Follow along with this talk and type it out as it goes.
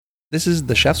This is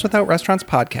the Chefs Without Restaurants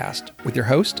podcast with your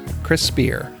host, Chris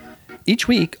Spear. Each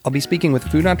week, I'll be speaking with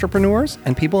food entrepreneurs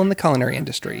and people in the culinary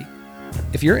industry.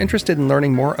 If you're interested in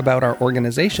learning more about our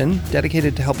organization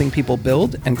dedicated to helping people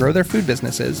build and grow their food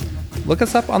businesses, look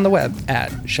us up on the web at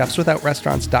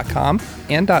chefswithoutrestaurants.com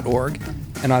and .org,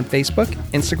 and on Facebook,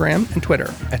 Instagram, and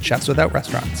Twitter at Chefs Without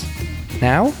Restaurants.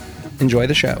 Now, enjoy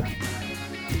the show.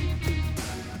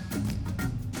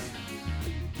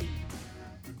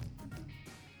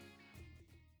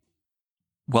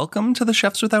 Welcome to the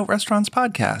Chefs Without Restaurants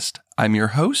podcast. I'm your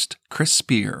host, Chris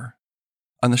Spear.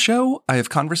 On the show, I have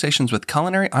conversations with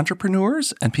culinary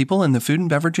entrepreneurs and people in the food and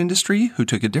beverage industry who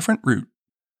took a different route.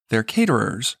 They're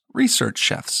caterers, research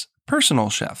chefs, personal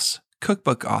chefs,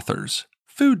 cookbook authors,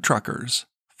 food truckers,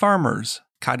 farmers,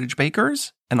 cottage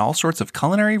bakers, and all sorts of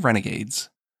culinary renegades.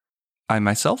 I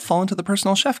myself fall into the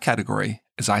personal chef category,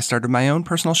 as I started my own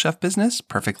personal chef business,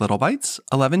 Perfect Little Bites,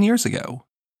 11 years ago.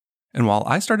 And while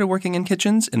I started working in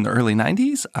kitchens in the early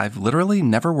 90s, I've literally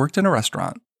never worked in a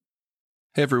restaurant.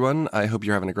 Hey everyone, I hope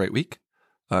you're having a great week.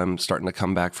 I'm starting to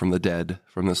come back from the dead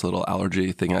from this little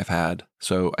allergy thing I've had,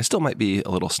 so I still might be a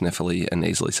little sniffly and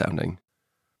nasally sounding.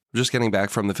 I'm just getting back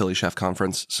from the Philly Chef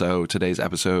Conference, so today's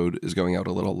episode is going out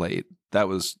a little late. That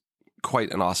was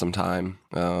quite an awesome time.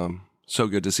 So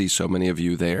good to see so many of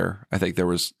you there. I think there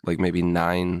was like maybe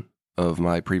 9 of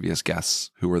my previous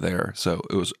guests who were there, so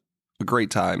it was a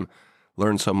great time,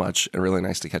 learned so much, and really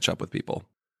nice to catch up with people.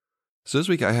 So this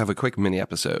week I have a quick mini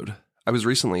episode. I was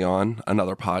recently on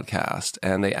another podcast,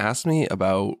 and they asked me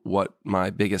about what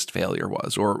my biggest failure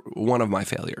was, or one of my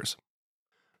failures.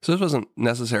 So this wasn't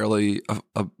necessarily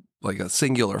a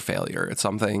singular failure. It's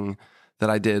something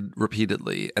that I did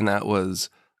repeatedly, and that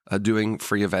was doing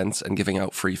free events and giving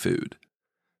out free food.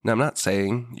 Now, I'm not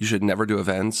saying you should never do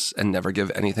events and never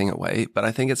give anything away, but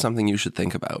I think it's something you should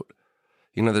think about.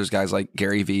 You know, there's guys like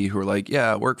Gary Vee who are like,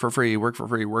 yeah, work for free, work for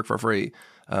free, work for free.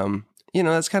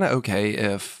 That's kind of okay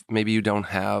if maybe you don't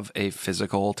have a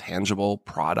physical, tangible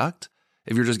product.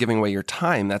 If you're just giving away your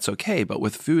time, that's okay. But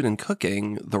with food and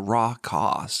cooking, the raw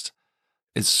cost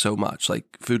is so much.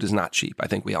 Like, food is not cheap. I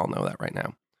think we all know that right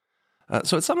now.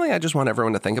 So it's something I just want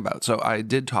everyone to think about. So I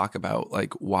did talk about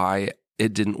like why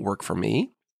it didn't work for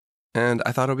me. And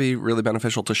I thought it would be really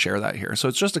beneficial to share that here. So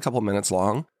it's just a couple minutes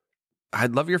long.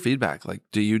 I'd love your feedback. Like,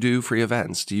 do you do free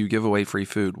events? Do you give away free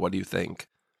food? What do you think?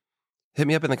 Hit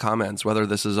me up in the comments, whether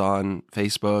this is on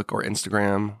Facebook or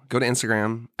Instagram. Go to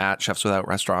Instagram at Chefs Without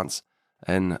Restaurants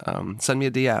and send me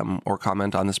a DM or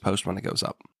comment on this post when it goes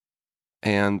up.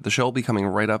 And the show will be coming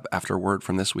right up after word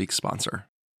from this week's sponsor.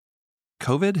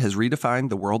 COVID has redefined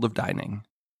the world of dining.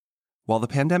 While the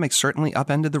pandemic certainly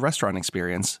upended the restaurant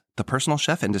experience, the personal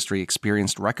chef industry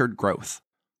experienced record growth.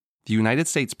 The United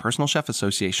States Personal Chef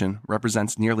Association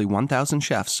represents nearly 1,000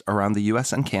 chefs around the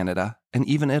U.S. and Canada, and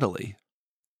even Italy.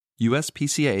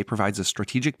 USPCA provides a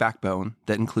strategic backbone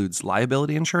that includes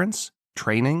liability insurance,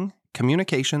 training,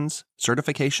 communications,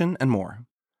 certification, and more.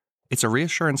 It's a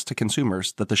reassurance to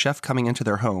consumers that the chef coming into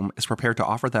their home is prepared to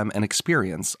offer them an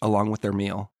experience along with their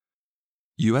meal.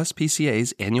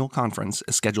 USPCA's annual conference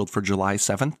is scheduled for July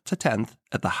 7th to 10th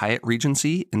at the Hyatt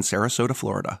Regency in Sarasota,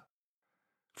 Florida.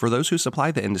 For those who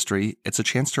supply the industry, it's a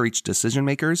chance to reach decision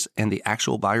makers and the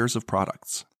actual buyers of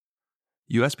products.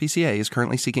 USPCA is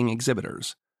currently seeking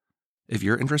exhibitors. If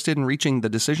you're interested in reaching the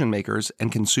decision makers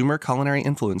and consumer culinary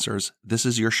influencers, this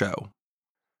is your show.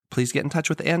 Please get in touch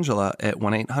with Angela at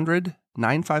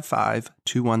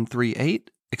 1-800-955-2138,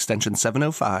 extension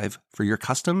 705, for your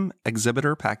custom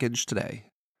exhibitor package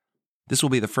today. This will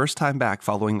be the first time back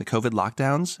following the COVID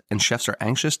lockdowns, and chefs are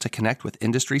anxious to connect with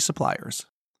industry suppliers.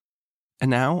 And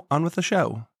now, on with the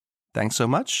show. Thanks so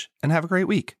much, and have a great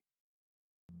week.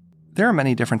 There are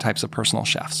many different types of personal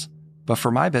chefs, but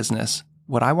for my business,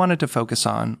 what I wanted to focus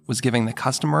on was giving the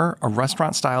customer a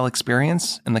restaurant-style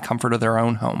experience in the comfort of their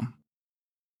own home.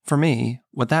 For me,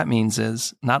 what that means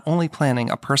is not only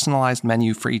planning a personalized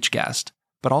menu for each guest,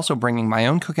 but also bringing my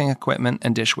own cooking equipment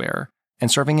and dishware and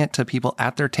serving it to people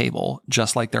at their table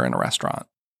just like they're in a restaurant.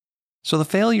 So the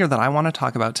failure that I want to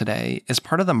talk about today is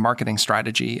part of the marketing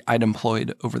strategy I'd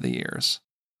employed over the years.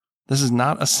 This is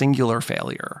not a singular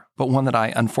failure, but one that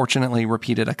I unfortunately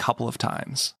repeated a couple of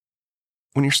times.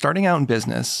 When you're starting out in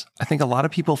business, I think a lot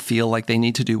of people feel like they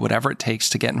need to do whatever it takes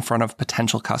to get in front of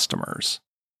potential customers.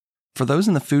 For those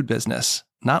in the food business,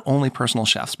 not only personal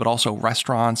chefs, but also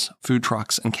restaurants, food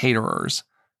trucks, and caterers,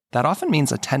 that often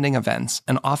means attending events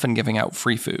and often giving out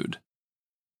free food.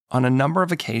 On a number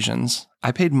of occasions,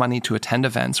 I paid money to attend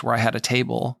events where I had a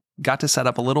table, got to set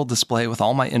up a little display with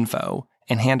all my info,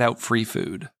 and hand out free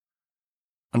food.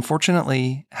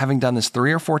 Unfortunately, having done this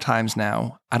 3 or 4 times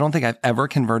now, I don't think I've ever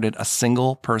converted a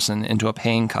single person into a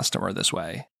paying customer this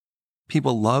way.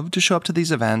 People love to show up to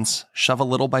these events, shove a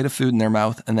little bite of food in their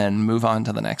mouth, and then move on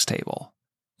to the next table.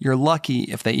 You're lucky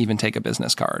if they even take a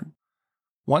business card.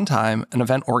 One time, an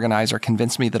event organizer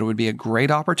convinced me that it would be a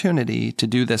great opportunity to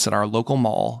do this at our local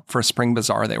mall for a spring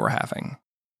bazaar they were having.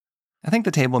 I think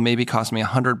the table maybe cost me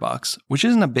 $100, which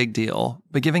isn't a big deal,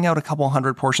 but giving out a couple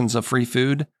hundred portions of free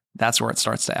food, that's where it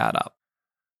starts to add up.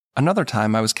 Another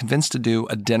time, I was convinced to do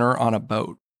a dinner on a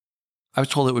boat. I was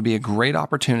told it would be a great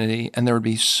opportunity and there would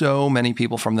be so many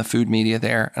people from the food media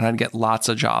there and I'd get lots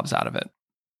of jobs out of it.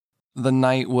 The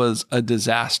night was a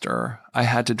disaster. I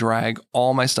had to drag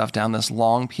all my stuff down this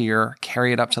long pier,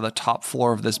 carry it up to the top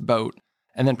floor of this boat,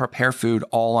 and then prepare food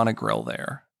all on a grill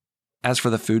there. As for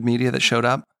the food media that showed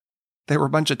up, they were a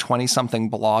bunch of 20-something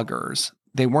bloggers.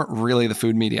 They weren't really the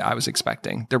food media I was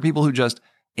expecting. They're people who just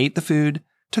ate the food,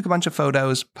 took a bunch of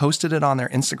photos, posted it on their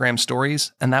Instagram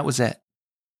stories, and that was it.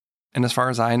 And as far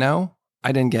as I know,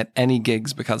 I didn't get any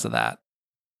gigs because of that.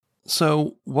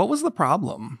 So what was the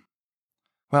problem?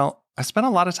 Well, I spent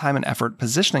a lot of time and effort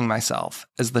positioning myself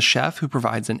as the chef who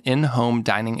provides an in-home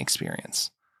dining experience.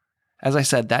 As I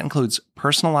said, that includes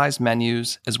personalized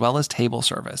menus as well as table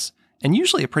service, and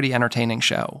usually a pretty entertaining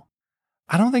show.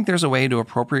 I don't think there's a way to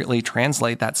appropriately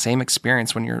translate that same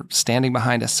experience when you're standing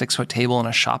behind a 6-foot table in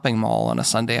a shopping mall on a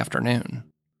Sunday afternoon.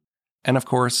 And of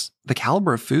course, the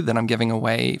caliber of food that I'm giving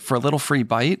away for a little free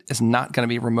bite is not going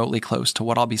to be remotely close to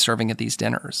what I'll be serving at these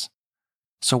dinners.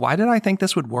 So why did I think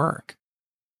this would work?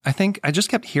 I think I just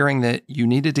kept hearing that you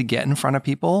needed to get in front of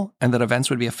people and that events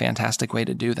would be a fantastic way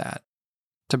to do that.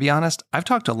 To be honest, I've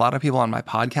talked to a lot of people on my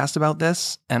podcast about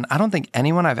this, and I don't think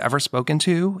anyone I've ever spoken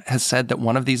to has said that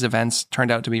one of these events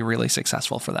turned out to be really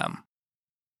successful for them.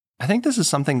 I think this is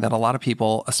something that a lot of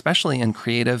people, especially in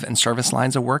creative and service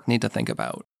lines of work, need to think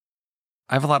about.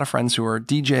 I have a lot of friends who are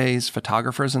DJs,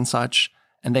 photographers, and such,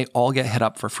 and they all get hit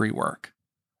up for free work.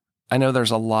 I know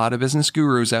there's a lot of business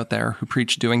gurus out there who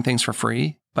preach doing things for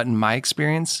free, but in my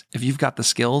experience, if you've got the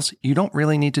skills, you don't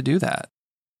really need to do that.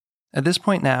 At this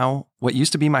point now, what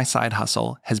used to be my side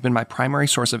hustle has been my primary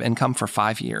source of income for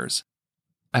 5 years.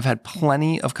 I've had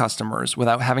plenty of customers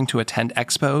without having to attend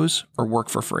expos or work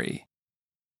for free.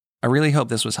 I really hope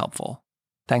this was helpful.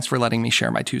 Thanks for letting me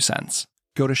share my 2 cents.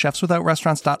 Go to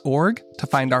chefswithoutrestaurants.org to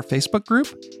find our Facebook group,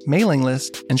 mailing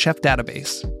list, and chef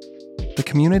database. The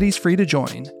community's free to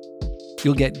join.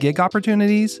 You'll get gig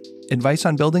opportunities, advice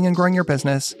on building and growing your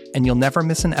business, and you'll never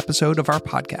miss an episode of our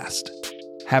podcast.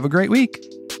 Have a great week.